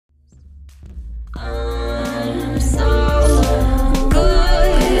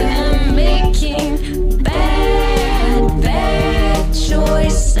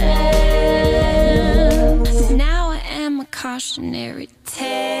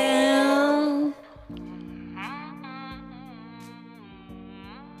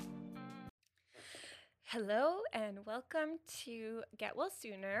Hello and welcome to Get Well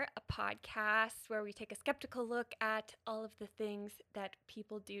Sooner, a podcast where we take a skeptical look at all of the things that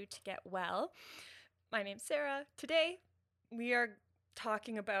people do to get well. My name's Sarah. Today we are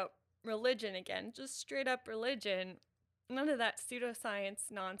talking about religion again, just straight up religion. None of that pseudoscience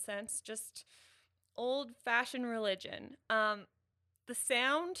nonsense, just old-fashioned religion. The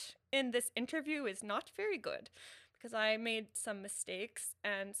sound in this interview is not very good because I made some mistakes,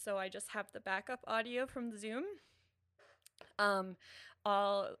 and so I just have the backup audio from the Zoom,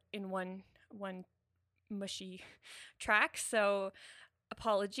 all in one mushy track. So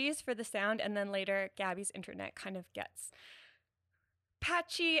apologies for the sound, and then later Gabby's internet kind of gets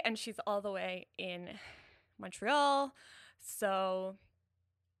patchy, and she's all the way in Montreal, so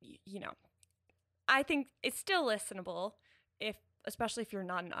I think it's still listenable, especially if you're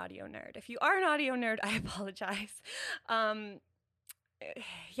not an audio nerd. If you are an audio nerd, I apologize.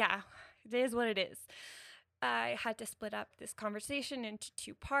 Yeah, it is what it is. I had to split up this conversation into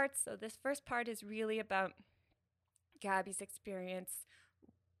two parts. So this first part is really about Gabby's experience,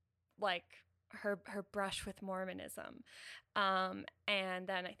 like her brush with Mormonism. And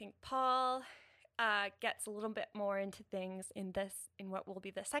then I think Paul gets a little bit more into things in what will be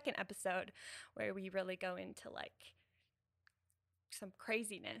the second episode, where we really go into like some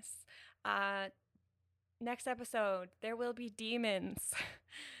craziness. Next episode, there will be demons.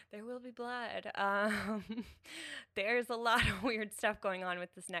 There will be blood. There's a lot of weird stuff going on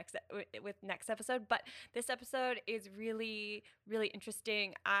with this next episode, but this episode is really, really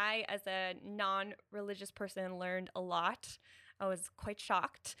interesting. I, as a non-religious person, learned a lot. I was quite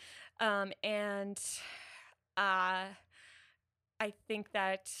shocked, and I think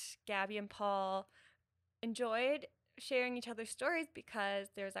that Gabby and Paul enjoyed sharing each other's stories because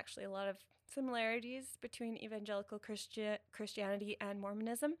there's actually a lot of similarities between evangelical Christianity and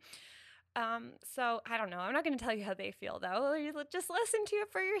Mormonism. So I don't know. I'm not going to tell you how they feel, though. You just listen to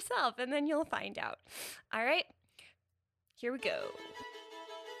it for yourself, and then you'll find out. All right, here we go.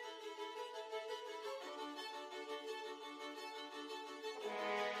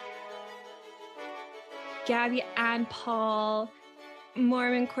 Gabby and Paul,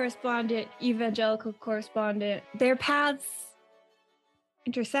 Mormon correspondent, evangelical correspondent. Their paths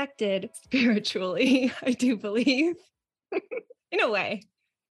intersected spiritually, I do believe, in a way.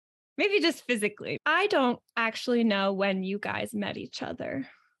 Maybe just physically. I don't actually know when you guys met each other.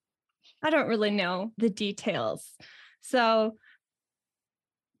 I don't really know the details. So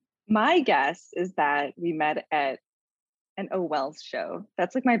my guess is that we met at an Oh Wells show.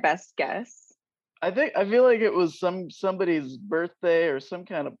 That's like my best guess. I feel like it was somebody's birthday or some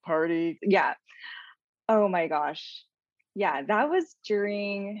kind of party. Yeah. Oh my gosh. Yeah, that was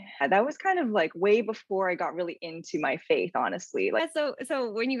kind of like way before I got really into my faith, honestly. Like, so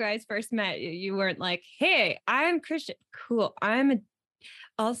when you guys first met, you weren't like, "Hey, I'm Christian. Cool. I'm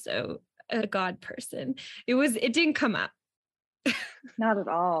also a God person." It didn't come up. Not at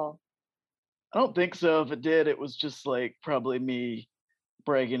all. I don't think so. If it did, it was just like probably me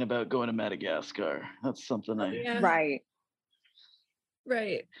bragging about going to Madagascar. That's something Right.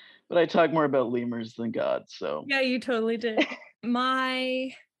 But I talk more about lemurs than God, so. Yeah, you totally did.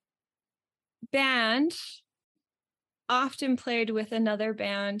 My band often played with another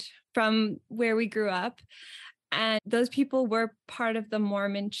band from where we grew up, and those people were part of the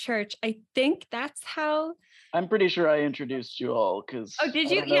Mormon church. I think that's how. I'm pretty sure I introduced you all because Oh,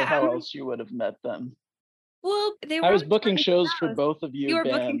 did you? I don't know how else you would have met them. Well, I was booking shows for both of you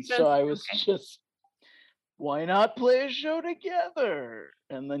bands, so I was just, why not play a show together?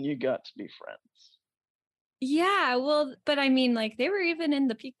 And then you got to be friends. Yeah, well, but I mean, like, they were even in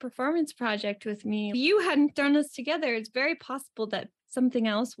the Peak Performance Project with me. You hadn't thrown us together. It's very possible that something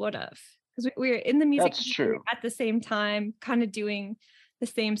else would have, because we were in the music That's true. at the same time, kind of doing the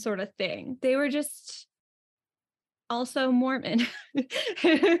same sort of thing. They were just also Mormon.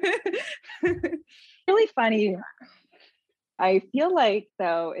 Really funny. I feel like,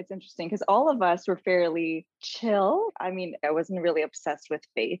 though, it's interesting because all of us were fairly chill. I mean, I wasn't really obsessed with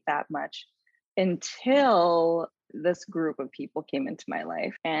faith that much until this group of people came into my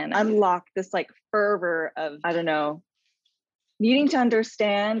life and unlocked this like fervor of, I don't know, needing to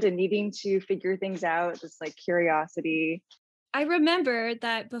understand and needing to figure things out, this like curiosity. I remember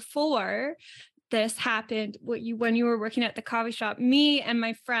that before this happened, when you were working at the coffee shop, me and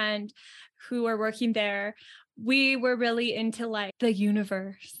my friend who were working there, we were really into like the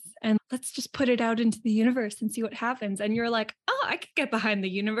universe and let's just put it out into the universe and see what happens. And you're like, oh, I could get behind the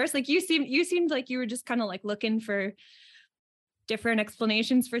universe. Like you seemed like you were just kind of like looking for different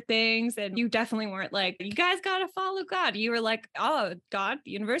explanations for things. And you definitely weren't like, you guys got to follow God. You were like, oh, God,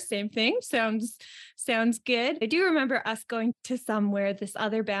 the universe, same thing. Sounds good. I do remember us going to somewhere this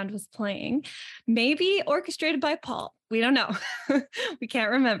other band was playing, maybe orchestrated by Paul. We don't know. We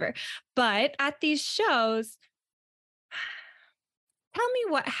can't remember. But at these shows, tell me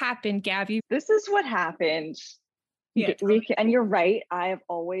what happened, Gabby. This is what happened. Yeah, and you're right. I've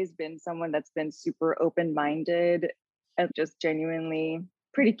always been someone that's been super open-minded and just genuinely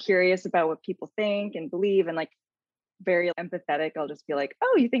pretty curious about what people think and believe, and like very empathetic. I'll just be like,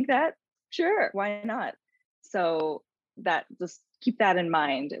 oh, you think that? Sure, why not? So that, just keep that in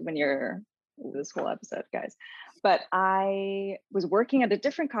mind when you're this whole episode, guys. But I was working at a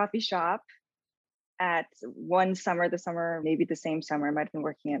different coffee shop at one summer, maybe the same summer. I might have been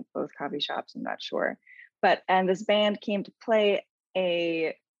working at both coffee shops, I'm not sure. And this band came to play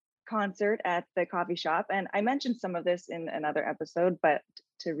a concert at the coffee shop. And I mentioned some of this in another episode, but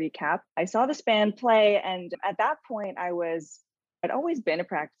to recap, I saw this band play. And at that point, I'd always been a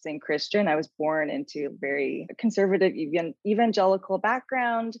practicing Christian. I was born into a very conservative, evangelical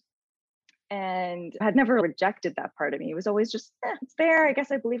background, and had never rejected that part of me. It was always just, it's there. I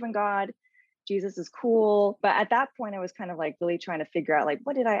guess I believe in God. Jesus is cool. But at that point, I was kind of like really trying to figure out, like,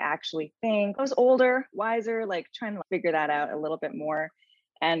 what did I actually think? I was older, wiser, like trying to figure that out a little bit more.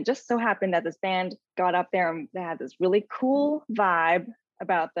 And just so happened that this band got up there and they had this really cool vibe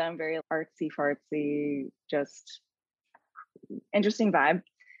about them, very artsy fartsy, just interesting vibe.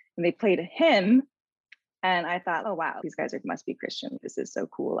 And they played a hymn. And I thought, oh, wow, these guys must be Christian. This is so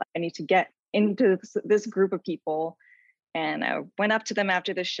cool. I need to get into this group of people. And I went up to them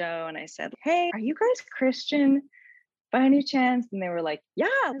after the show and I said, hey, are you guys Christian by any chance? And they were like,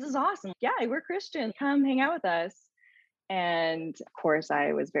 yeah, this is awesome. Yeah, we're Christian. Come hang out with us. And of course,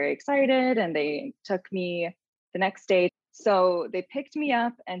 I was very excited, and they took me the next day. So they picked me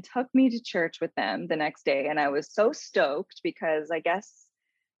up and took me to church with them the next day. And I was so stoked because I guess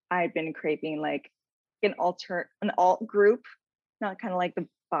I'd been craving like an alt group, not kind of like the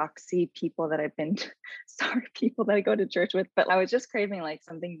boxy people that I've been, sorry, people that I go to church with, but I was just craving like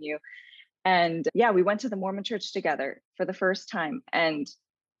something new. And yeah, we went to the Mormon church together for the first time. And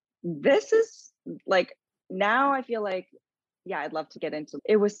this is like, now I feel like, yeah, I'd love to get into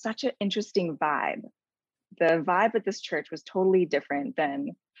it. It was such an interesting vibe. The vibe at this church was totally different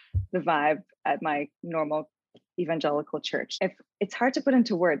than the vibe at my normal evangelical church. It's hard to put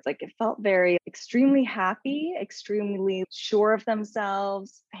into words. Like, it felt very extremely happy, extremely sure of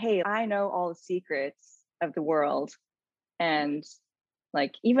themselves. Hey, I know all the secrets of the world. And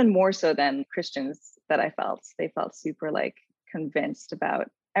like, even more so than Christians that they felt super like convinced about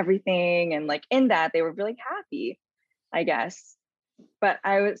everything. And like in that, they were really happy, I guess. But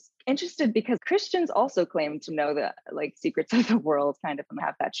I was interested because Christians also claim to know the like secrets of the world, kind of, and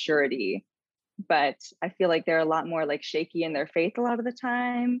have that surety. But I feel like they're a lot more like shaky in their faith a lot of the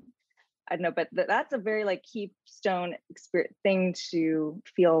time. I don't know, but that's a very like keystone thing to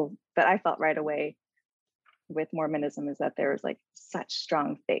feel, that I felt right away with Mormonism, is that there was like such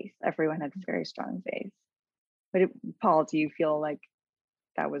strong faith. Everyone had very strong faith. But Paul, do you feel like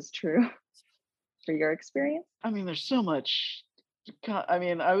that was true for your experience? I mean, there's so much. I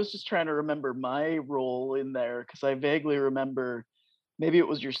mean, I was just trying to remember my role in there, because I vaguely remember maybe it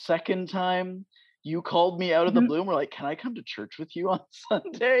was your second time you called me out of the blue and were like, can I come to church with you on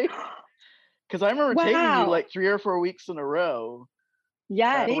Sunday? Because I remember taking you like 3 or 4 weeks in a row.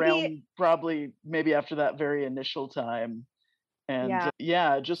 Yeah, maybe after that very initial time. And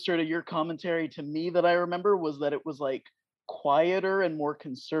just sort of your commentary to me that I remember was that it was like quieter and more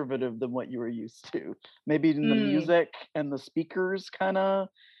conservative than what you were used to. Maybe in the music and the speakers, kind of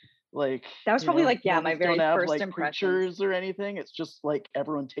like that was probably like, my very don't have first like impressions. preachers or anything. It's just like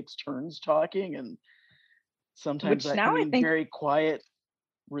everyone takes turns talking, and sometimes that can be very quiet,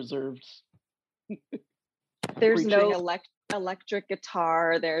 reserved. There's no electric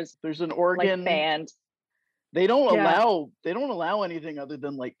guitar. There's an organ, like, band. They don't allow anything other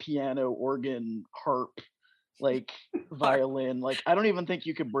than like piano, organ, harp, like violin. Like, I don't even think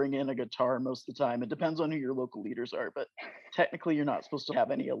you could bring in a guitar most of the time. It depends on who your local leaders are, but technically you're not supposed to have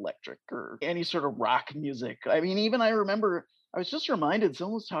any electric or any sort of rock music. I mean, even I remember, I was just reminded,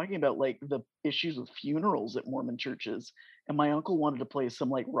 someone was talking about like the issues with funerals at Mormon churches, and my uncle wanted to play some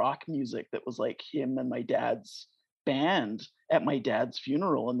like rock music that was like him and my dad's band at my dad's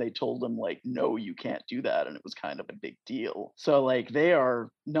funeral, and they told him like, no, you can't do that, and it was kind of a big deal. So like, they are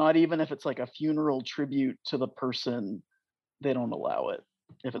not, even if it's like a funeral tribute to the person, they don't allow it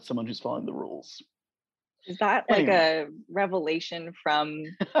if it's someone who's following the rules. Is that like a revelation from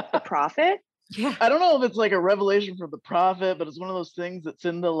the prophet? Yeah. I don't know if it's like a revelation from the prophet, but it's one of those things that's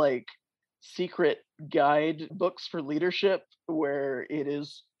in the like secret guide books for leadership where it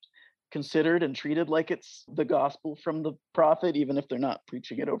is considered and treated like it's the gospel from the prophet, even if they're not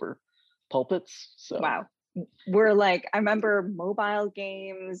preaching it over pulpits. So Wow. We're like, I remember mobile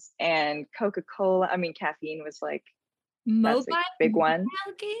games and Coca-Cola. I mean, caffeine was like, that's Mobile a big one.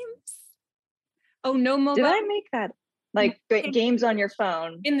 games? Oh, no mobile. Did I make that? Like games on your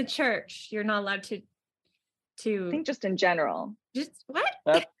phone. In the church, you're not allowed to I think just in general. just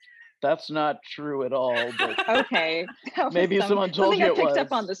what? that's not true at all. But Okay. maybe someone told you I it picked was.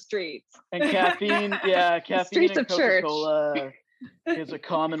 up on the streets. And caffeine, caffeine streets and of church. Coca-Cola is a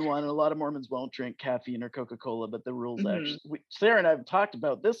common one. And a lot of Mormons won't drink caffeine or Coca-Cola, but the rules actually, Sarah and I have talked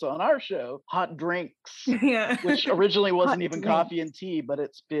about this on our show, hot drinks, Yeah. which originally wasn't even drinks. coffee and tea, but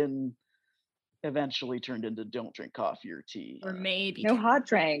it's been eventually turned into don't drink coffee or tea. Or maybe. No hot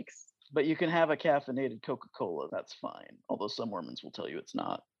drinks. But you can have a caffeinated Coca-Cola. That's fine. Although some Mormons will tell you it's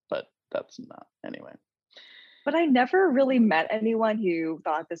not, but that's not. Anyway. But I never really met anyone who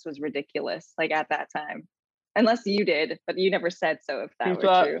thought this was ridiculous, like at that time. Unless you did, but you never said so if that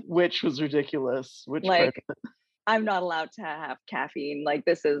were true. Which was ridiculous. Which like, I'm not allowed to have caffeine. Like,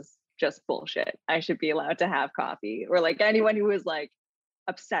 this is just bullshit. I should be allowed to have coffee. Or like anyone who was like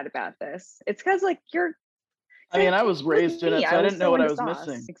upset about this. It's because like I was raised in it, so I didn't know what I was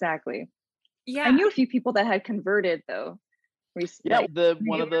missing. Exactly. Yeah. I knew a few people that had converted though. Yeah,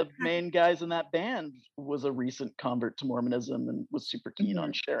 one of the main guys in that band was a recent convert to Mormonism and was super keen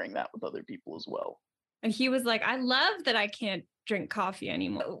on sharing that with other people as well. And he was like, I love that I can't drink coffee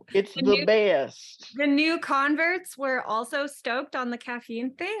anymore. It's the best. The new converts were also stoked on the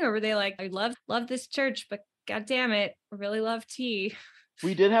caffeine thing, or were they like, I love this church, but God damn it, I really love tea.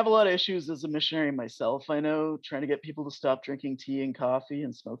 We did have a lot of issues as a missionary myself, I know, trying to get people to stop drinking tea and coffee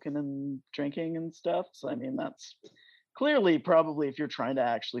and smoking and drinking and stuff. So, I mean, that's clearly probably if you're trying to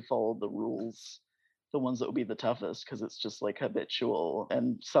actually follow the rules, the ones that would be the toughest, because it's just like habitual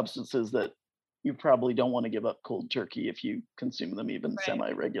and substances that you probably don't want to give up cold turkey if you consume them even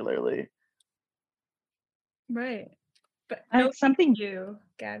semi-regularly. Right. But something you,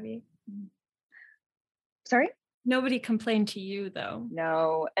 Gabby. Sorry? Nobody complained to you though.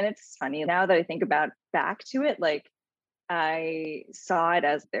 No. And it's funny now that I think back to it, like I saw it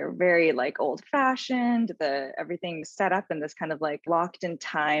as they're very like old fashioned, everything set up in this kind of like locked in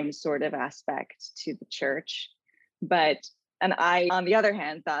time sort of aspect to the church. And I, on the other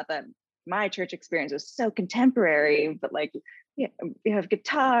hand, thought that my church experience was so contemporary, but like, yeah, we have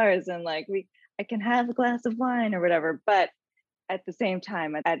guitars and like I can have a glass of wine or whatever. But at the same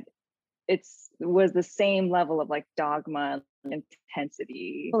time, it was the same level of like dogma and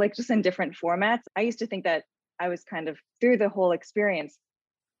intensity, like just in different formats. I used to think that I was kind of through the whole experience,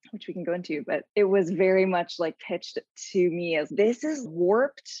 which we can go into, but it was very much like pitched to me as this is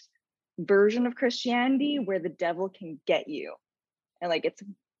warped version of Christianity where the devil can get you. And like, it's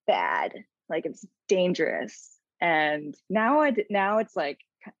bad, like it's dangerous. And now it's like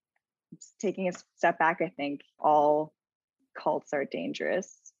taking a step back. I think all cults are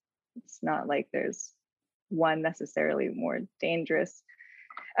dangerous. It's not like there's one necessarily more dangerous.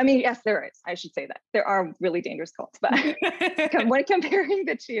 I mean, yes, there is. I should say that there are really dangerous cults, but when comparing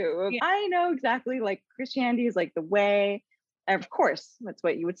the two, I know exactly like Christianity is like the way. Of course, that's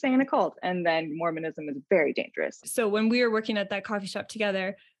what you would say in a cult. And then Mormonism is very dangerous. So when we were working at that coffee shop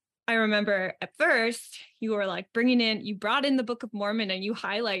together, I remember at first you were like you brought in the Book of Mormon and you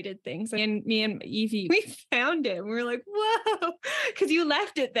highlighted things. And me and Evie, we found it. And we were like, whoa, because you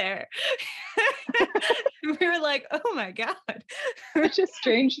left it there. We were like, oh my God. Such a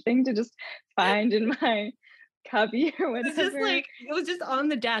strange thing to just find in my cubby or whatever. It was just on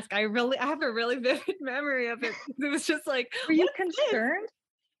the desk. I have a really vivid memory of it. It was just like, were you concerned?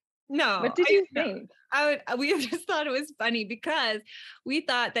 No. What did you think? We just thought it was funny because we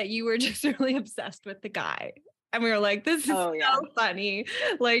thought that you were just really obsessed with the guy. And we were like, this is so funny.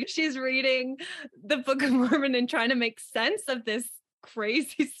 Like she's reading the Book of Mormon and trying to make sense of this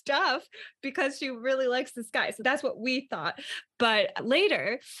crazy stuff because she really likes this guy. So that's what we thought. But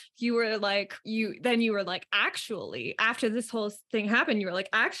later you were like, actually, after this whole thing happened, you were like,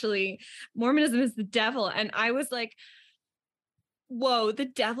 actually, Mormonism is the devil. And I was like, whoa, the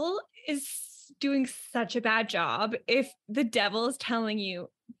devil is doing such a bad job. If the devil is telling you,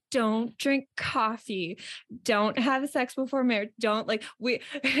 don't drink coffee, don't have sex before marriage,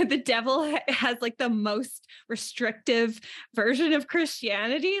 the devil has like the most restrictive version of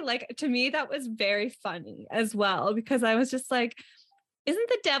Christianity. Like to me, that was very funny as well, because I was just like, isn't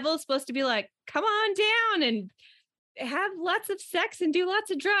the devil supposed to be like, come on down and have lots of sex and do lots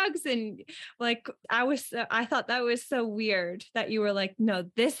of drugs. And like, I thought that was so weird that you were like, no,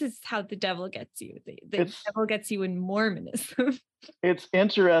 this is how the devil gets you. The devil gets you in Mormonism. It's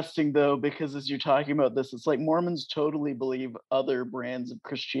interesting though, because as you're talking about this, it's like Mormons totally believe other brands of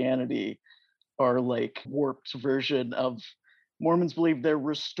Christianity are like warped version of Mormons believe they're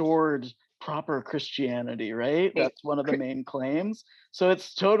restored proper Christianity, right? That's one of the main claims. So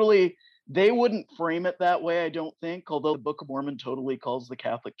it's totally, they wouldn't frame it that way, I don't think, although the Book of Mormon totally calls the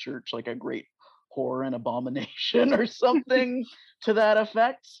Catholic Church like a great whore and abomination or something to that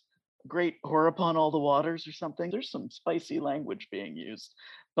effect. Great whore upon all the waters or something. There's some spicy language being used.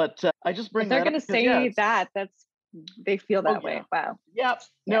 But I just bring if they're that up. They're going to say that's they feel that way. Wow. Yep.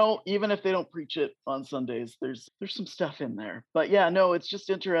 No, even if they don't preach it on Sundays, there's some stuff in there. But yeah, no, it's just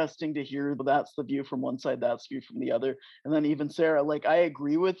interesting to hear that's the view from one side, that's the view from the other. And then even Sarah, like I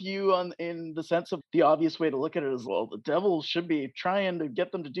agree with you in the sense of the obvious way to look at it as well. The devil should be trying to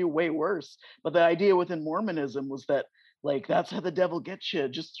get them to do way worse. But the idea within Mormonism was that like that's how the devil gets you,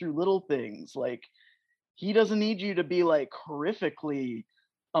 just through little things. Like he doesn't need you to be like horrifically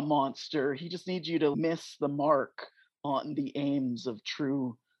a monster. He just needs you to miss the mark on the aims of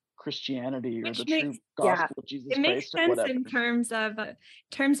true Christianity or the true gospel of Jesus Christ. It makes sense in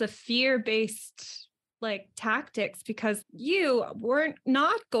terms of fear-based like tactics, because you weren't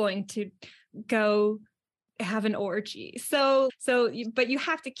not going to go have an orgy. But you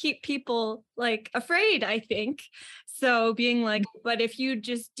have to keep people like afraid, I think. So being like, but if you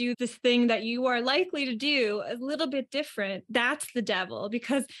just do this thing that you are likely to do a little bit different, that's the devil,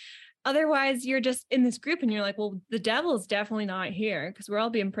 because otherwise you're just in this group and you're like, well, the devil's definitely not here because we're all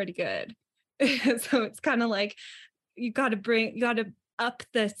being pretty good. So it's kind of like, you got to up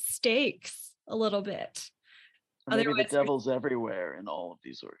the stakes a little bit. Or maybe the devil's everywhere in all of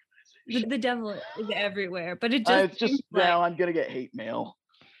these organizations. The devil is everywhere, but it's just now I'm gonna get hate mail.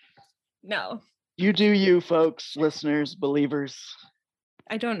 No, you do you, folks, listeners, believers.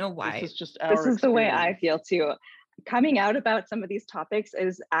 I don't know why. This is just this is the way I feel too. Coming out about some of these topics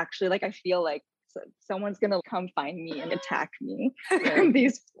is actually like, I feel like someone's gonna come find me and attack me.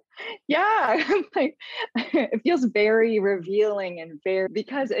 These, like it feels very revealing and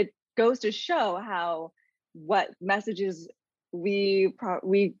because it goes to show how what messages we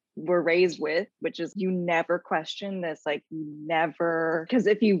were raised with, which is you never question this, like never, because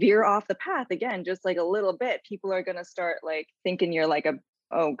if you veer off the path again just like a little bit, people are gonna start like thinking you're like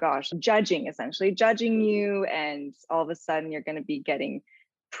oh gosh, essentially judging you, and all of a sudden you're going to be getting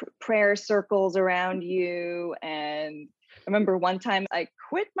prayer circles around you. And I remember one time I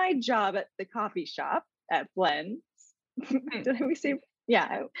quit my job at the coffee shop at Blends. Did we say?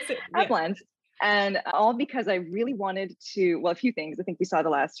 Yeah, at Blends. And all because I really wanted to, well, a few things. I think we saw the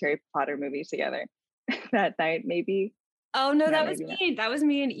last Harry Potter movie together that night, maybe. Oh no, that was me. Not. That was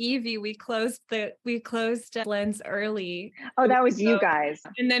me and Evie. We closed Blends early. Oh, that was you guys.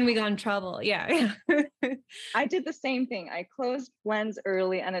 And then we got in trouble. Yeah. I did the same thing. I closed Blends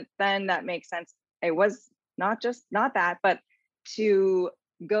early, and then that makes sense. It was not that, but to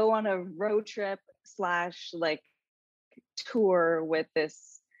go on a road trip / like tour with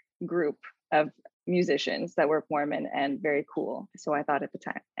this group of musicians that were Mormon and very cool. So I thought at the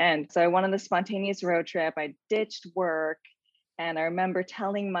time. And so I went on the spontaneous road trip. I ditched work. And I remember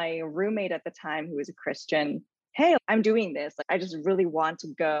telling my roommate at the time, who was a Christian, hey, I'm doing this. Like, I just really want to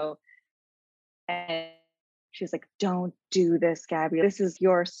go. And she's like, don't do this, Gabby. This is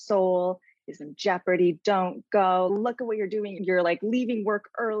your soul is in jeopardy. Don't go. Look at what you're doing. You're like leaving work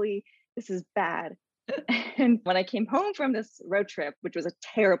early. This is bad. And when I came home from this road trip, which was a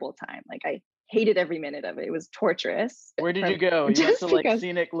terrible time, like I hated every minute of it. It was torturous. Where did you go? You went to like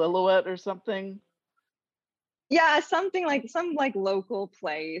scenic Lillooet or something? Yeah, something like some like local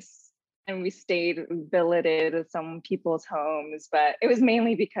place. And we stayed billeted at some people's homes, but it was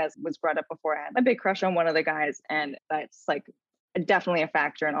mainly because it was brought up before. I had a big crush on one of the guys, and that's like definitely a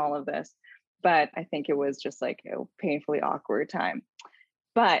factor in all of this. But I think it was just like a painfully awkward time.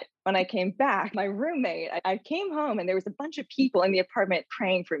 But when I came back, my roommate, I came home and there was a bunch of people in the apartment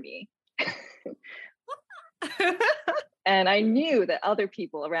praying for me. And I knew that other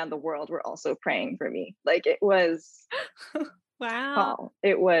people around the world were also praying for me. Like it was, wow. Oh,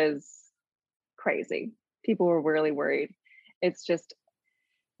 it was crazy. People were really worried. It's just,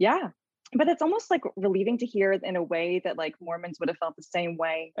 yeah. But it's almost like relieving to hear in a way that like Mormons would have felt the same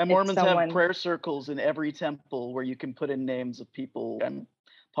way. And Mormons have prayer circles in every temple where you can put in names of people. I'm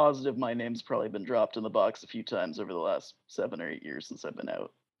positive my name's probably been dropped in the box a few times over the last 7 or 8 years since I've been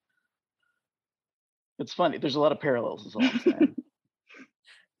out. It's funny. There's a lot of parallels is all I'm saying.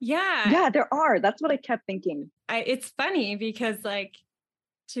 Yeah. there are. That's what I kept thinking. It's funny because like,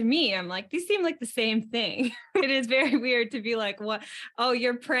 to me, I'm like, these seem like the same thing. It is very weird to be like, what? Oh,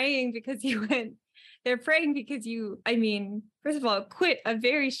 you're praying because you went. They're praying because I mean, first of all, quit a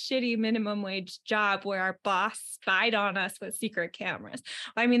very shitty minimum wage job where our boss spied on us with secret cameras.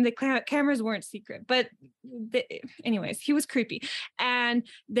 I mean, the cameras weren't secret, but anyways, he was creepy. And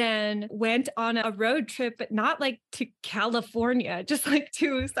then went on a road trip, but not like to California, just like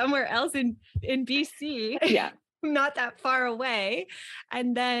to somewhere else in BC. Yeah. Not that far away.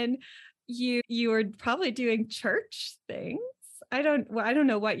 And then you were probably doing church things. I don't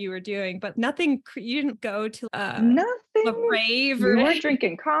know what you were doing, but nothing. You didn't go to Nothing. a rave. We weren't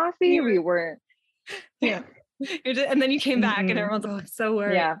drinking coffee. We weren't. Yeah. And then you came back and everyone's so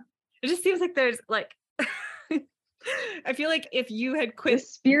worried. Yeah. It just seems like there's like, I feel like if you had quit. The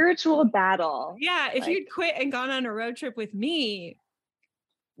spiritual battle. Yeah. If you'd quit and gone on a road trip with me,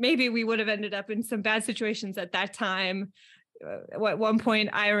 maybe we would have ended up in some bad situations at that time. At one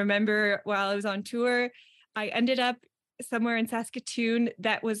point, I remember while I was on tour, I ended up somewhere in Saskatoon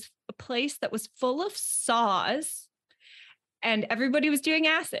that was a place that was full of saws and everybody was doing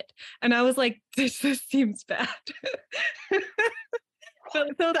acid. And I was like, this seems bad. So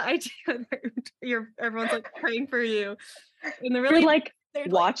the idea that everyone's like praying for you. And You're like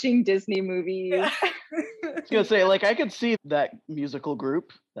watching Disney movies. Yeah. I was gonna say, like, I could see that musical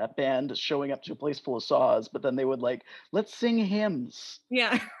group, that band showing up to a place full of saws, but then they would like, let's sing hymns.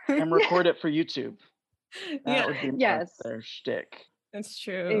 Yeah. And record it for YouTube. That would be their shtick. That's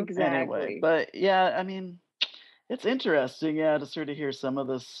true. Exactly. Anyway, but yeah, I mean, it's interesting, to sort of hear some of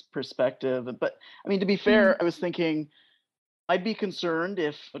this perspective. But I mean, to be fair, I was thinking I'd be concerned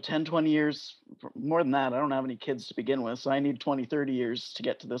if 10, 20 years, more than that, I don't have any kids to begin with, so I need 20, 30 years to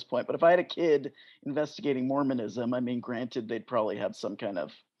get to this point. But if I had a kid investigating Mormonism, I mean, granted, they'd probably have some kind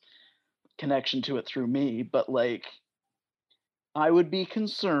of connection to it through me, but like, I would be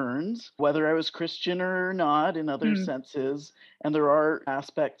concerned whether I was Christian or not in other senses. And there are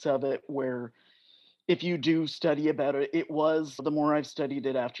aspects of it where if you do study about it, the more I've studied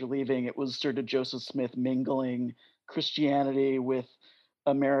it after leaving, it was sort of Joseph Smith mingling Christianity with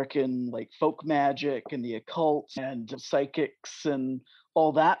American like folk magic and the occult and psychics and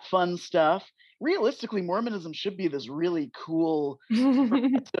all that fun stuff. Realistically, Mormonism should be this really cool,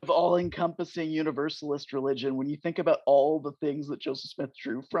 all-encompassing universalist religion when you think about all the things that Joseph Smith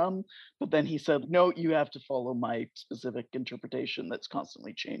drew from. But then he said, no, you have to follow my specific interpretation that's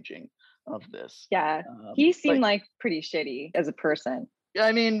constantly changing of this. Yeah, he seemed like pretty shitty as a person.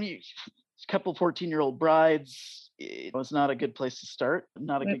 I mean, a couple 14-year-old brides, it was not a good place to start.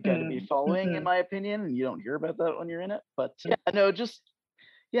 Not a good guy to be following, in my opinion. And you don't hear about that when you're in it. But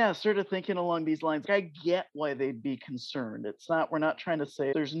sort of thinking along these lines. I get why they'd be concerned. We're not trying to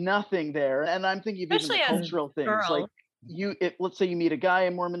say there's nothing there. And I'm thinking of even the cultural things. Like let's say you meet a guy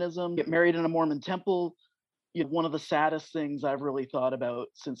in Mormonism, get married in a Mormon temple. One of the saddest things I've really thought about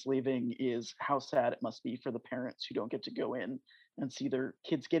since leaving is how sad it must be for the parents who don't get to go in and see their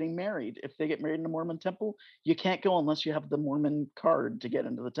kids getting married. If they get married in a Mormon temple, you can't go unless you have the Mormon card to get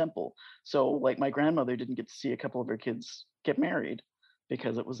into the temple. So like my grandmother didn't get to see a couple of her kids get married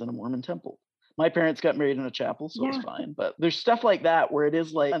because it was in a Mormon temple. My parents got married in a chapel, so it's fine. But there's stuff like that where it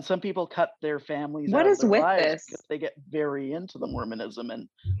is like, and some people cut their families out of their lives because they get very into the Mormonism and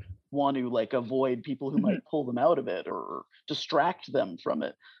want to like avoid people who might pull them out of it or distract them from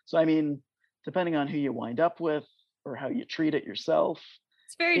it. So I mean, depending on who you wind up with or how you treat it yourself,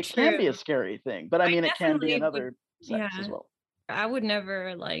 it can be a scary thing. But I mean, it can be in other sects as well. I would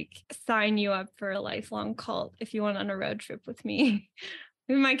never like sign you up for a lifelong cult if you went on a road trip with me.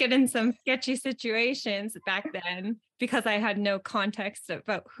 We might get in some sketchy situations back then because I had no context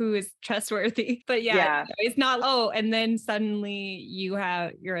about who is trustworthy. But it's not, and then suddenly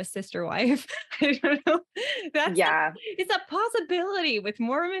you're a sister wife. I don't know. It's a possibility with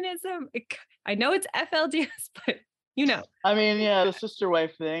Mormonism. I know it's FLDS, but I mean, the sister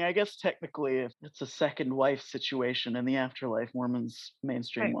wife thing, I guess technically if it's a second wife situation in the afterlife, Mormons,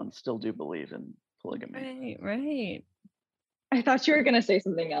 mainstream ones, still do believe in polygamy. Right. I thought you were going to say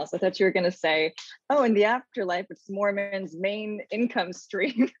something else. I thought you were going to say, in the afterlife, it's Mormons' main income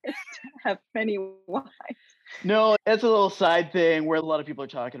stream is to have many wives. No, it's a little side thing where a lot of people are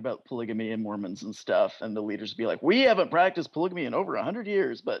talking about polygamy and Mormons and stuff, and the leaders be like, we haven't practiced polygamy in over 100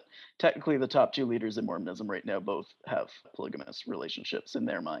 years, but technically the top two leaders in Mormonism right now both have polygamous relationships in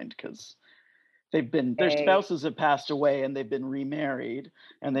their mind because their spouses have passed away and they've been remarried,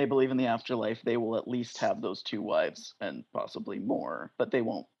 and they believe in the afterlife they will at least have those two wives and possibly more, but they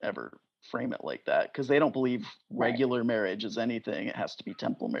won't ever frame it like that, because they don't believe regular marriage is anything. It has to be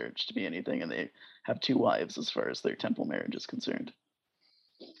temple marriage to be anything, and they have 2 wives as far as their temple marriage is concerned.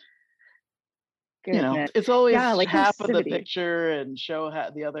 Goodness. It's always like half of the inclusivity. picture and show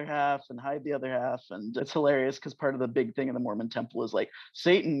the other half and hide the other half. And it's hilarious because part of the big thing in the Mormon temple is like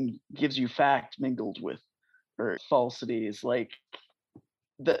Satan gives you fact mingled with or falsities. Like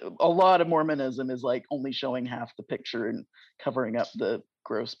a lot of Mormonism is like only showing half the picture and covering up the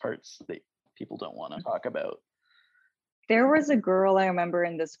gross parts that people don't want to talk about. There was a girl I remember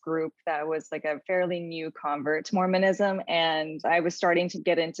in this group that was like a fairly new convert to Mormonism, and I was starting to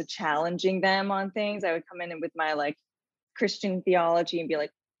get into challenging them on things. I would come in with my like Christian theology and be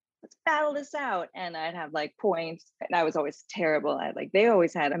like, let's battle this out. And I'd have like points, and I was always terrible at they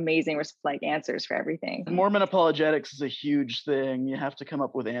always had amazing like answers for everything. Mormon apologetics is a huge thing. You have to come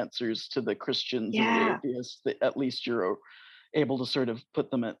up with answers to the Christians and the atheists that at least you're able to sort of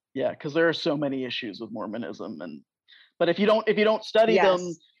put them at, because there are so many issues with Mormonism. But if you don't study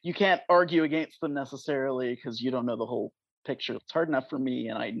them, you can't argue against them necessarily because you don't know the whole picture. It's hard enough for me,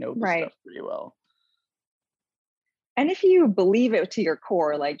 and I know this stuff pretty well. And if you believe it to your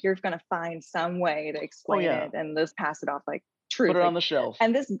core, like you're going to find some way to explain it and just pass it off like truth. Put it on the shelf.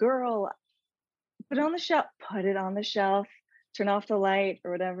 And this girl, put it on the shelf, turn off the light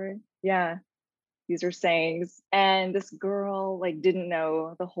or whatever. Yeah. These are sayings. And this girl like didn't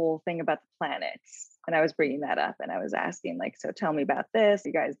know the whole thing about the planets. And I was bringing that up and I was asking like, so tell me about this.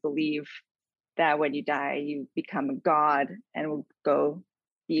 You guys believe that when you die, you become a god and will go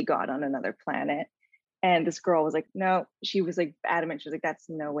be a god on another planet. And this girl was like, no, she was like adamant. She was like, that's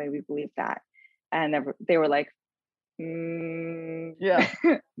no way we believe that. And they were like, yeah,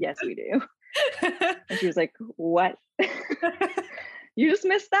 yes, we do. And she was like, what? You just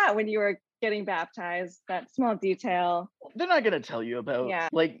missed that when you were getting baptized, that small detail. They're not going to tell you about,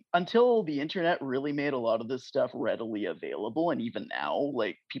 like, until the internet really made a lot of this stuff readily available. And even now,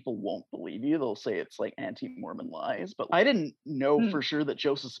 like, people won't believe you. They'll say it's like anti-Mormon lies. But I didn't know for sure that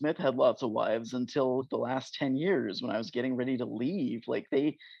Joseph Smith had lots of wives until the last 10 years when I was getting ready to leave. Like,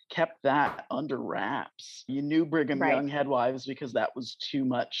 they kept that under wraps. You knew Brigham Young had wives because that was too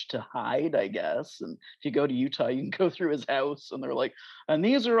much to hide, I guess. And if you go to Utah, you can go through his house and they're like, and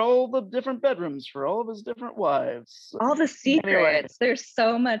these are all the different bedrooms for all of his different wives. All the secrets. Anyway, there's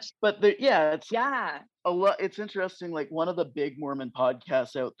so much. But it's a lot. It's interesting. Like one of the big Mormon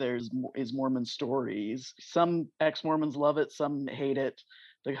podcasts out there is Mormon Stories. Some ex-Mormons love it, some hate it.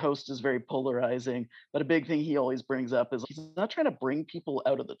 The host is very polarizing. But a big thing he always brings up is he's not trying to bring people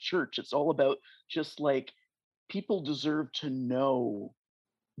out of the church. It's all about just like people deserve to know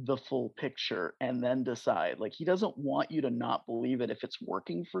the full picture and then decide. Like he doesn't want you to not believe it if it's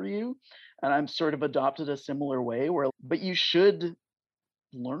working for you. And I'm sort of adopted a similar way but you should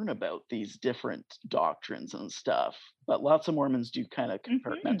learn about these different doctrines and stuff. But lots of Mormons do kind of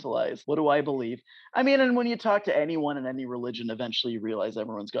compartmentalize. What do I believe? I mean, and when you talk to anyone in any religion, eventually you realize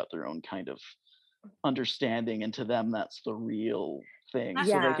everyone's got their own kind of understanding, and to them that's the real thing.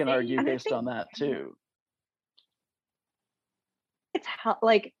 So they can argue based on that too. It's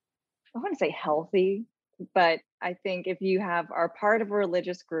like, I wouldn't say healthy, but I think if you are part of a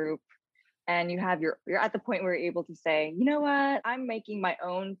religious group and you're at the point where you're able to say, you know what, I'm making my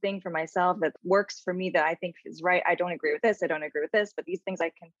own thing for myself that works for me, that I think is right. I don't agree with this. I don't agree with this, but these things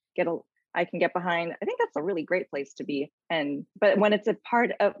I can get behind. I think that's a really great place to be. But when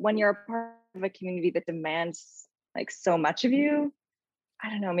when you're a part of a community that demands like so much of you, I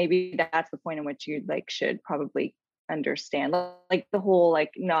don't know, maybe that's the point in which you like should probably understand like the whole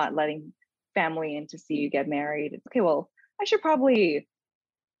like not letting family in to see you get married. Okay, well, I should probably,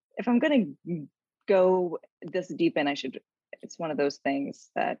 if I'm gonna go this deep in, it's one of those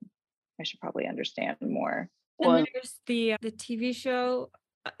things that I should probably understand more. And there's the TV show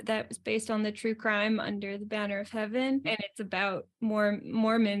that was based on the true crime Under the Banner of Heaven, and it's about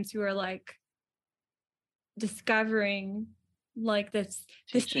Mormons who are like discovering like the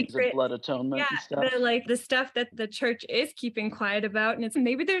secret blood atonement and stuff. The stuff that the church is keeping quiet about, and it's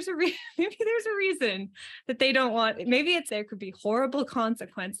maybe there's a reason that they don't want. Maybe there could be horrible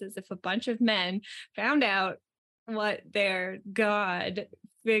consequences if a bunch of men found out what their god,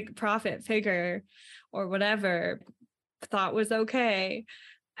 big prophet figure or whatever thought was okay.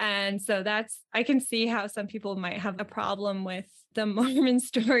 And so I can see how some people might have a problem with the Mormon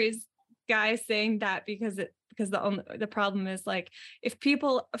Stories guy saying that because the problem is like if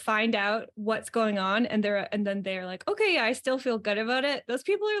people find out what's going on and then they're like, okay, I still feel good about it. Those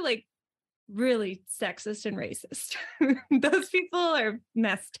people are like really sexist and racist. Those people are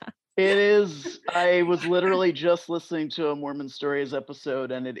messed up. It is. I was literally just listening to a Mormon Stories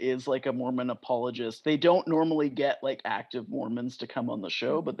episode, and it is like a Mormon apologist. They don't normally get like active Mormons to come on the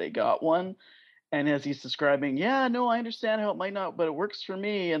show, but they got one. And as he's describing, yeah, no, I understand how it might not, but it works for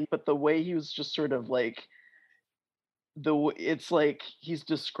me. And but the way he was just sort of like it's like he's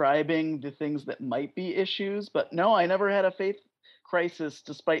describing the things that might be issues, but no, I never had a faith crisis,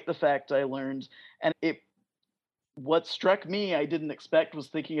 despite the fact I learned. And it what struck me, I didn't expect, was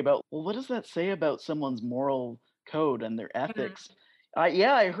thinking about, well, what does that say about someone's moral code and their Mm. ethics?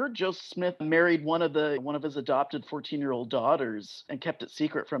 I heard Joseph Smith married one of his adopted 14-year-old daughters and kept it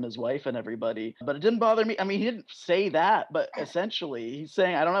secret from his wife and everybody. But it didn't bother me. I mean, he didn't say that, but essentially he's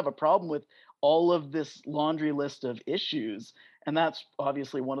saying I don't have a problem with all of this laundry list of issues. And that's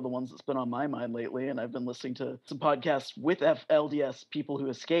obviously one of the ones that's been on my mind lately. And I've been listening to some podcasts with FLDS people who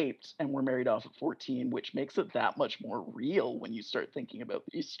escaped and were married off at 14, which makes it that much more real when you start thinking about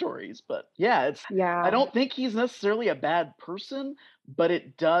these stories. But yeah, I Yeah. don't think he's necessarily a bad person, but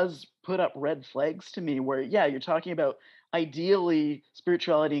it does put up red flags to me where, yeah, you're talking about ideally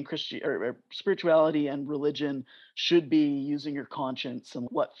spirituality and or spirituality and religion should be using your conscience and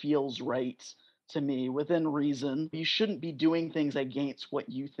what feels right to me within reason. You shouldn't be doing things against what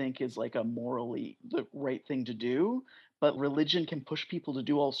you think is like a morally the right thing to do. But religion can push people to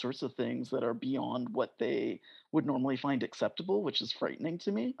do all sorts of things that are beyond what they would normally find acceptable, which is frightening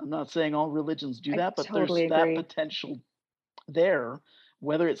to me. I'm not saying all religions do I that, but there's totally that agree. potential there,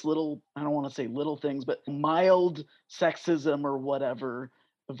 whether it's little, I don't want to say little things, but mild sexism or whatever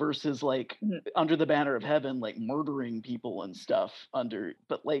versus like Mhm. under the banner of heaven, like murdering people and stuff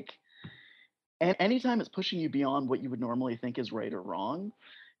but like, and anytime it's pushing you beyond what you would normally think is right or wrong,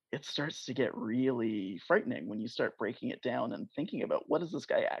 it starts to get really frightening when you start breaking it down and thinking about what is this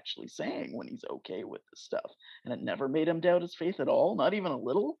guy actually saying when he's okay with this stuff. And it never made him doubt his faith at all, not even a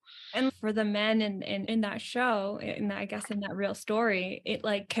little. And for the men in that show, I guess in that real story, it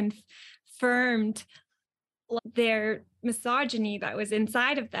like confirmed their misogyny that was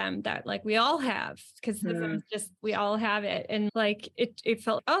inside of them that like we all have, because Mhm. just we all have it. And like it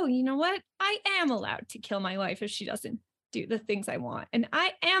felt, oh, you know what, I am allowed to kill my wife if she doesn't do the things I want, and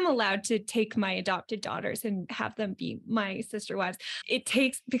I am allowed to take my adopted daughters and have them be my sister wives. It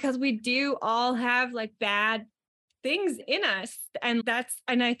takes, because we do all have like bad things in us, and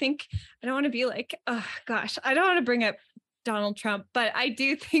I think, I don't want to be like, oh gosh, I don't want to bring up Donald Trump, but I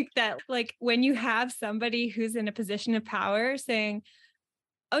do think that like when you have somebody who's in a position of power saying,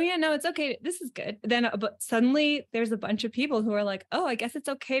 oh yeah, no, it's okay, this is good, then but suddenly there's a bunch of people who are like, oh, I guess it's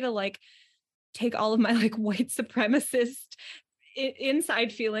okay to like take all of my like white supremacist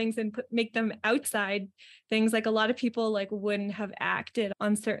inside feelings and make them outside things. Like a lot of people like wouldn't have acted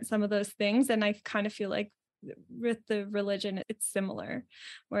on some of those things, and I kind of feel like with the religion it's similar,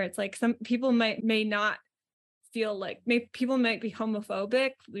 where it's like some people may not feel like, people might be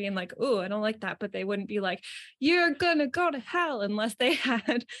homophobic, being like, oh, I don't like that, but they wouldn't be like, you're gonna go to hell, unless they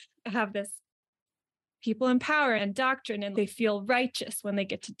have this people in power and doctrine and they feel righteous when they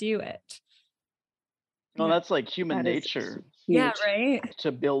get to do it. No, Yeah. that's like human That is nature Yeah, huge. right.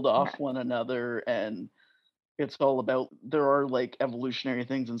 to build Yeah. off one another. And it's all about, there are like evolutionary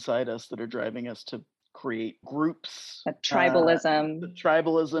things inside us that are driving us to create groups, That tribalism.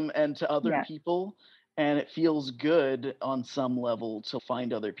 tribalism, and to other Yeah. people. And it feels good on some level to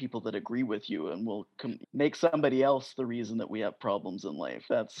find other people that agree with you and will make somebody else the reason that we have problems in life.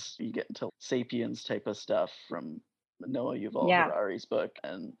 That's, you get into Sapiens type of stuff from Noah Yuval Yeah. Harari's book.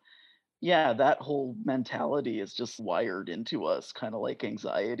 And yeah, that whole mentality is just wired into us, kind of like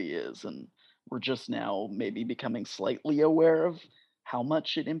anxiety is. And we're just now maybe becoming slightly aware of how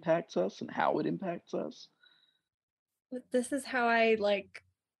much it impacts us and how it impacts us. But this is how I like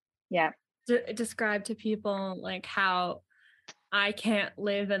Yeah. describe to people like how I can't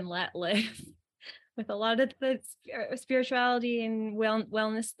live and let live with a lot of the spirituality and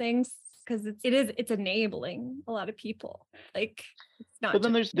wellness things, because it's enabling a lot of people. Like it's not But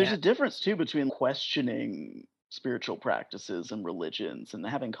then just, there's yeah. a difference too between questioning spiritual practices and religions and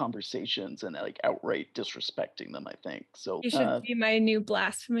having conversations and like outright disrespecting them, I think. So You should see my new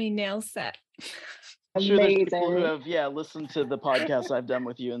blasphemy nail set. I'm sure there's people who Amazing. have, yeah, listened to the podcast I've done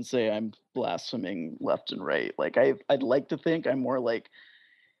with you and say I'm blaspheming left and right. Like I'd like to think I'm more like,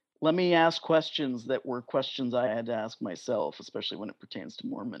 let me ask questions that were questions I had to ask myself, especially when it pertains to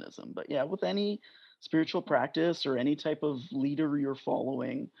Mormonism. But yeah, with any spiritual practice or any type of leader you're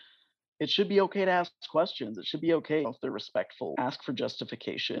following, it should be okay to ask questions. It should be okay if they're respectful. Ask for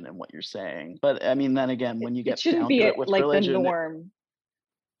justification in what you're saying. But I mean, then again, when you It get shouldn't down to be it with like the religion, norm.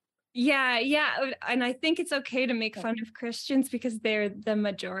 Yeah. And I think it's okay to make fun of Christians because they're the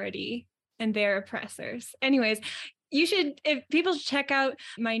majority and they're oppressors. Anyways, if people should check out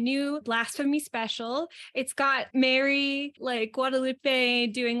my new blasphemy special. It's got Mary, like Guadalupe,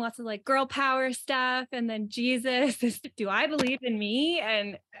 doing lots of like girl power stuff. And then Jesus is, do I believe in me?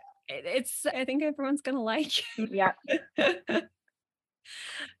 And I think everyone's going to like it. Yeah.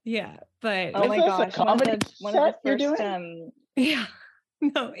 Yeah. But Oh Is my this a gosh. comedy One of the set you're first doing? yeah.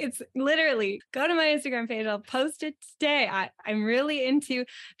 No, it's literally go to my Instagram page. I'll post it today. I'm really into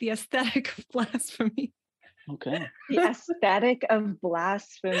the aesthetic of blasphemy. Okay. the aesthetic of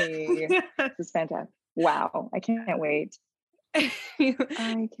blasphemy. This is fantastic. Wow. I can't wait. I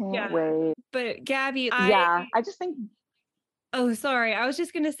can't wait. But Gabby, I just think oh, sorry. I was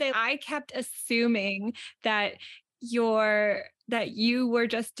just going to say, I kept assuming that you were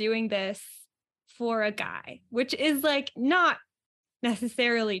just doing this for a guy, which is like not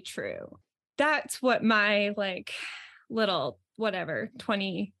necessarily true. That's what my like little whatever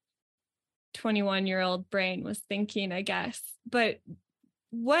 21-year-old brain was thinking, I guess. But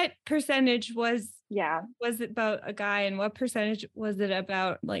what percentage was it about a guy, and what percentage was it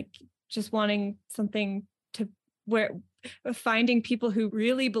about like just wanting something to where finding people who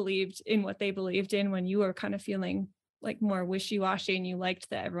really believed in what they believed in when you were kind of feeling like more wishy-washy and you liked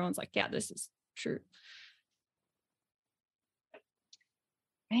that everyone's like, yeah, this is true?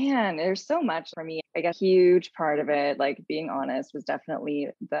 Man, there's so much for me. I guess a huge part of it, like being honest, was definitely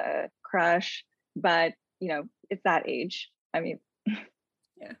the crush. But, it's that age. I mean,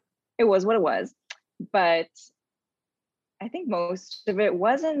 Yeah. It was what it was. But I think most of it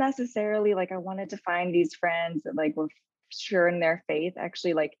wasn't necessarily like I wanted to find these friends that like were sure in their faith.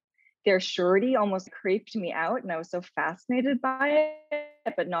 Actually, like their surety almost creeped me out. And I was so fascinated by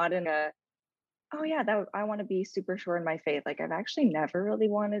it, but not in a, oh yeah, I want to be super sure in my faith. Like I've actually never really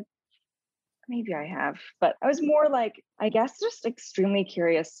wanted, maybe I have, but I was more like, I guess, just extremely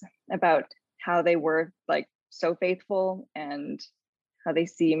curious about how they were like so faithful and how they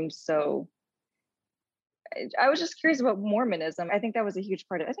seemed so. I was just curious about Mormonism. I think that was a huge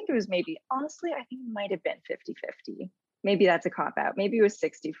part of it. I think it was maybe, honestly, I think it might have been 50-50. Maybe that's a cop out. Maybe it was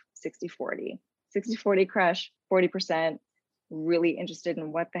 60-40. 60-40 crush, 40% really interested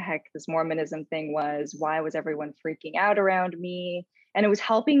in what the heck this Mormonism thing was. Why was everyone freaking out around me? And it was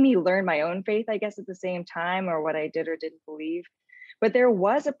helping me learn my own faith, I guess, at the same time, or what I did or didn't believe. But there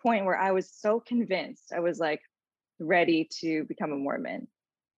was a point where I was so convinced, I was like ready to become a Mormon.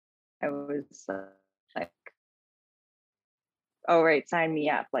 I was like, oh, right, sign me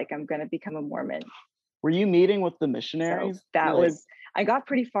up. Like, I'm going to become a Mormon. Were you meeting with the missionaries? So that was, I got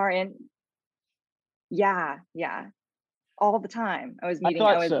pretty far in. Yeah. All the time. I was meeting,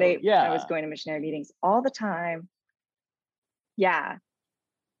 I was going to missionary meetings all the time. Yeah.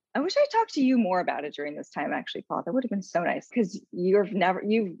 I wish I talked to you more about it during this time, actually, Paul. That would have been so nice, because you were / never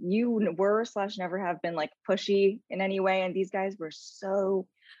have been like pushy in any way, and these guys were so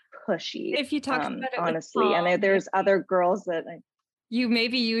pushy. If you talk about it honestly, with Paul, and there's other girls that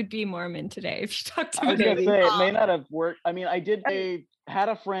maybe you would be Mormon today if you talked about it. I was gonna say it may not have worked. I mean, I had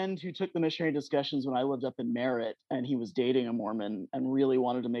a friend who took the missionary discussions when I lived up in Merritt, and he was dating a Mormon and really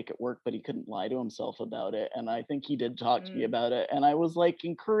wanted to make it work, but he couldn't lie to himself about it. And I think he did talk to me about it, and I was like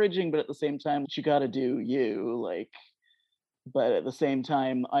encouraging, but at the same time, you got to do you, like. But at the same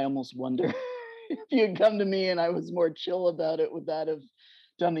time, I almost wonder if you had come to me and I was more chill about it, would that have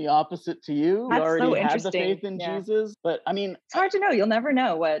done the opposite to you? That's You already so had the faith in Jesus, but I mean, it's hard to know. You'll never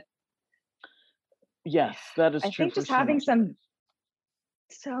know what. Yes, that is true. I think just having so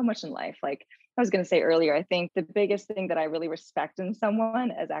much in life, like I was going to say earlier, I think the biggest thing that I really respect in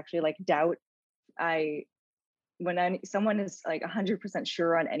someone is actually like doubt. When someone is like 100%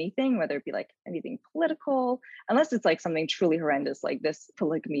 sure on anything, whether it be like anything political, unless it's like something truly horrendous, like this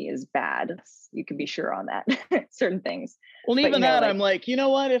polygamy is bad, you can be sure on that. Certain things. Well, but, even that, like, I'm like, you know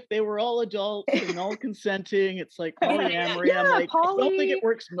what? If they were all adults and all consenting, it's like polyamory. Yeah, I'm like, I don't think it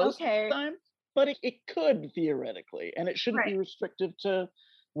works most of the time, but it could theoretically, and it shouldn't be restrictive to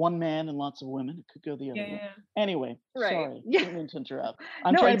one man and lots of women. It could go the other way. Anyway, sorry, didn't mean to interrupt.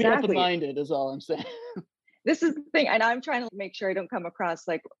 I'm trying to be open-minded is all I'm saying. This is the thing, and I'm trying to make sure I don't come across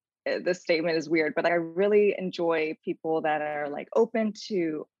like this statement is weird, but I really enjoy people that are like open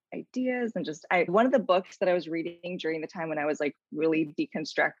to ideas. And just one of the books that I was reading during the time when I was like really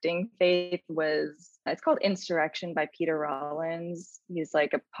deconstructing faith it's called Insurrection by Peter Rollins. He's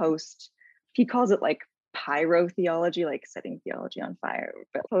like he calls it like pyro theology, like setting theology on fire,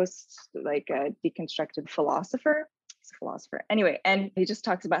 but like a deconstructed philosopher. He's a philosopher anyway, and he just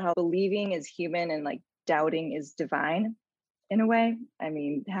talks about how believing is human and like doubting is divine. in a way. I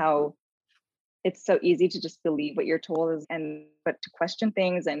mean, how it's so easy to just believe what you're told is, and but to question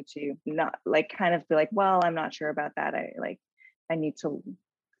things and to not like kind of be like, well, I'm not sure about that. I need to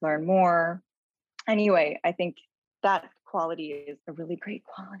learn more. Anyway, I think that quality is a really great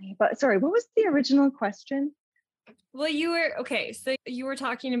quality. But sorry, what was the original question? Well, so you were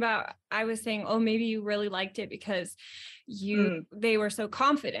talking about, I was saying, oh, maybe you really liked it because they were so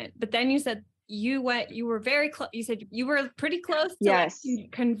confident. But then you said you were very close. You said you were pretty close to Yes.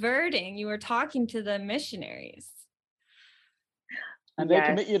 converting. You were talking to the missionaries. And they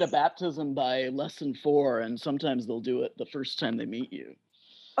commit you to baptism by lesson 4, and sometimes they'll do it the first time they meet you.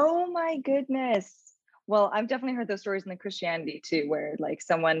 Oh my goodness. Well, I've definitely heard those stories in the Christianity too, where like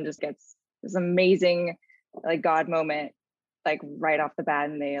someone just gets this amazing like God moment, like right off the bat,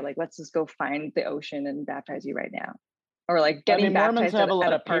 and they're like, let's just go find the ocean and baptize you right now. Or like getting Mormons baptized have a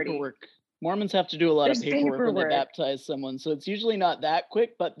lot of party. paperwork. Mormons have to do a lot of paperwork when they baptize someone. So it's usually not that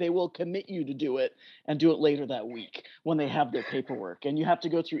quick, but they will commit you to do it and do it later that week when they have their paperwork. And you have to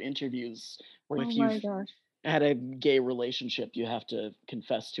go through interviews where if you've had a gay relationship, you have to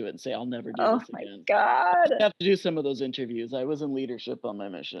confess to it and say, I'll never do this again. Oh my God. You have to do some of those interviews. I was in leadership on my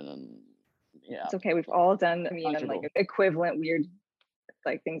mission, and yeah. It's okay. We've all done, I mean, like equivalent weird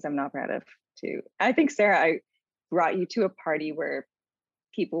like things I'm not proud of too. I think, Sarah, I brought you to a party where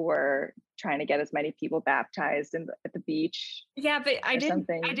people were trying to get as many people baptized at the beach. Yeah, but I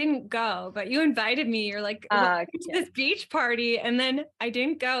didn't go, but you invited me. You're like, to this beach party. And then I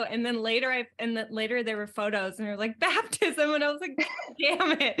didn't go. And then later later there were photos and they're like baptism. And I was like,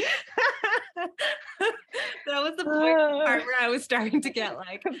 damn it. That was the part where I was starting to get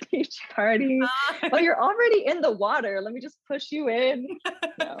like a beach party. Well, you're already in the water. Let me just push you in.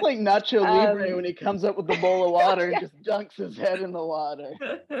 No. It's like Nacho Libre when he comes up with the bowl of water and just dunks his head in the water.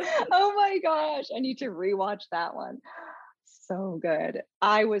 Oh my gosh, I need to rewatch that one. So good.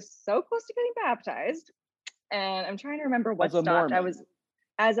 I was so close to getting baptized, and I'm trying to remember what stopped. Mormon. I was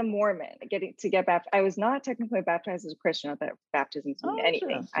as a Mormon get baptized. I was not technically baptized as a Christian. Not that baptisms mean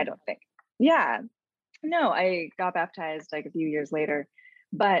anything. I don't think. Yeah, no, I got baptized like a few years later.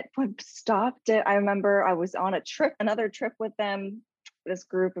 But what stopped it? I remember I was on another trip with them, this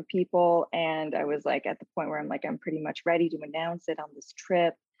group of people, and I was like at the point where I'm like, I'm pretty much ready to announce it on this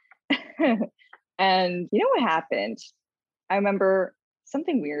trip. And you know what happened? I remember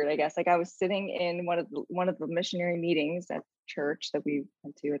something weird, I guess. Like I was sitting in one of the missionary meetings at church that we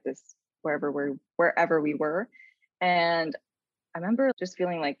went to at this wherever we were, and I remember just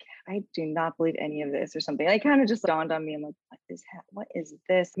feeling like I do not believe any of this or something. It kind of just dawned on me. I'm like, what is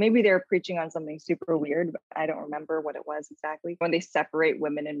this? Maybe they're preaching on something super weird, but I don't remember what it was exactly. When they separate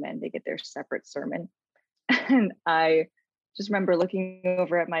women and men, they get their separate sermon. And I just remember looking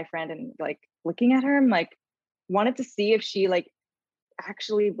over at my friend and like looking at her and like wanted to see if she like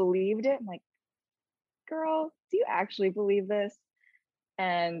actually believed it. I'm like, girl, do you actually believe this?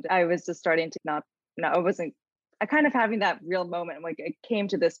 And I was just starting to I kind of having that real moment. Like it came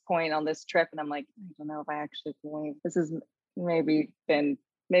to this point on this trip and I'm like, I don't know if I actually believe this is maybe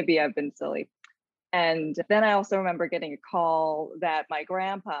I've been silly. And then I also remember getting a call that my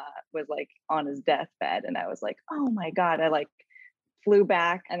grandpa was like on his deathbed. And I was like, oh my God, I like flew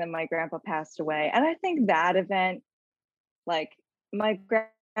back and then my grandpa passed away. And I think that event, like my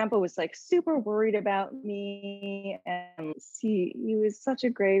grandpa was like super worried about me, and he was such a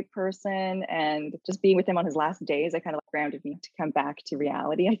great person, and just being with him on his last days, I kind of like grounded me to come back to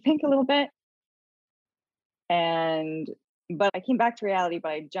reality, I think a little bit. But I came back to reality,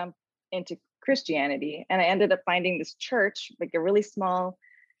 but I jumped into Christianity and I ended up finding this church, like a really small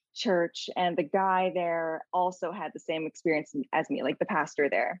church, and the guy there also had the same experience as me. Like the pastor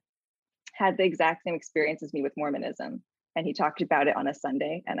there had the exact same experience as me with Mormonism, and he talked about it on a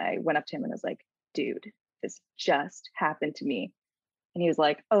Sunday, and I went up to him and I was like, dude, this just happened to me. And he was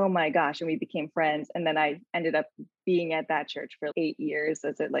like, oh my gosh. And we became friends. And then I ended up being at that church for 8 years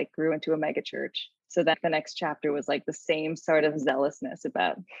as it like grew into a mega church. So that the next chapter was like the same sort of zealousness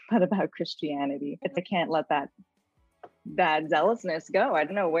about Christianity. I can't let that zealousness go. I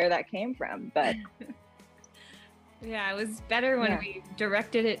don't know where that came from, but yeah, it was better when we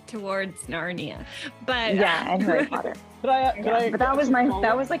directed it towards Narnia. But yeah, and Harry Potter. But that was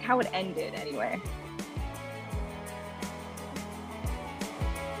like how it ended anyway.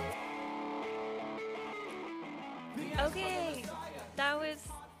 Okay, that was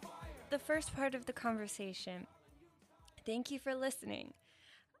the first part of the conversation. Thank you for listening.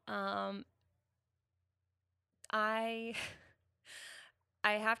 I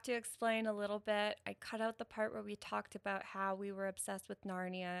I have to explain a little bit. I cut out the part where we talked about how we were obsessed with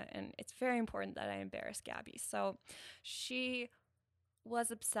Narnia, and it's very important that I embarrass Gabby. So she was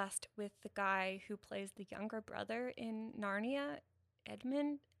obsessed with the guy who plays the younger brother in Narnia,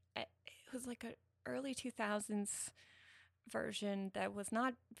 Edmund. It was like an early 2000s version that was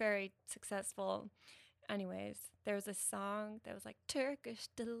not very successful. Anyways, there was a song that was like Turkish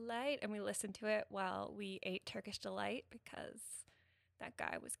Delight, and we listened to it while we ate Turkish Delight because that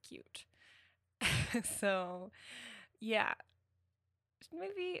guy was cute. So, yeah,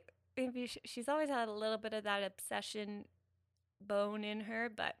 maybe she's always had a little bit of that obsession bone in her,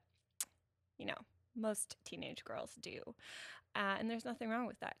 but you know, most teenage girls do. And there's nothing wrong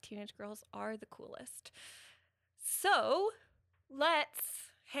with that. Teenage girls are the coolest. So,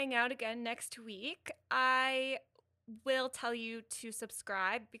 let's hang out again next week. I will tell you to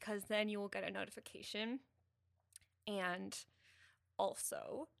subscribe because then you will get a notification. And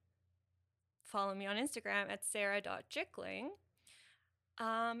also, follow me on Instagram at sarah.jickling.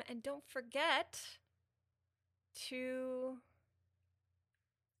 And don't forget to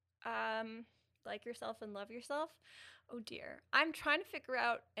like yourself and love yourself. Oh dear. I'm trying to figure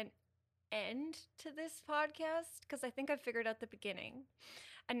out an end to this podcast because I think I figured out the beginning.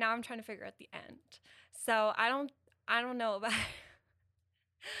 And now I'm trying to figure out the end. So I don't know about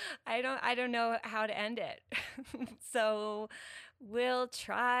I don't know how to end it. So we'll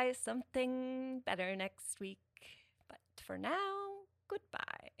try something better next week. But for now,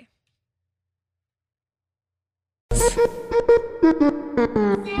 goodbye.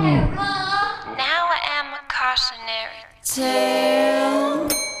 Now I am a cautionary tale.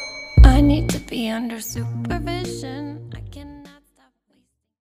 I need to be under supervision.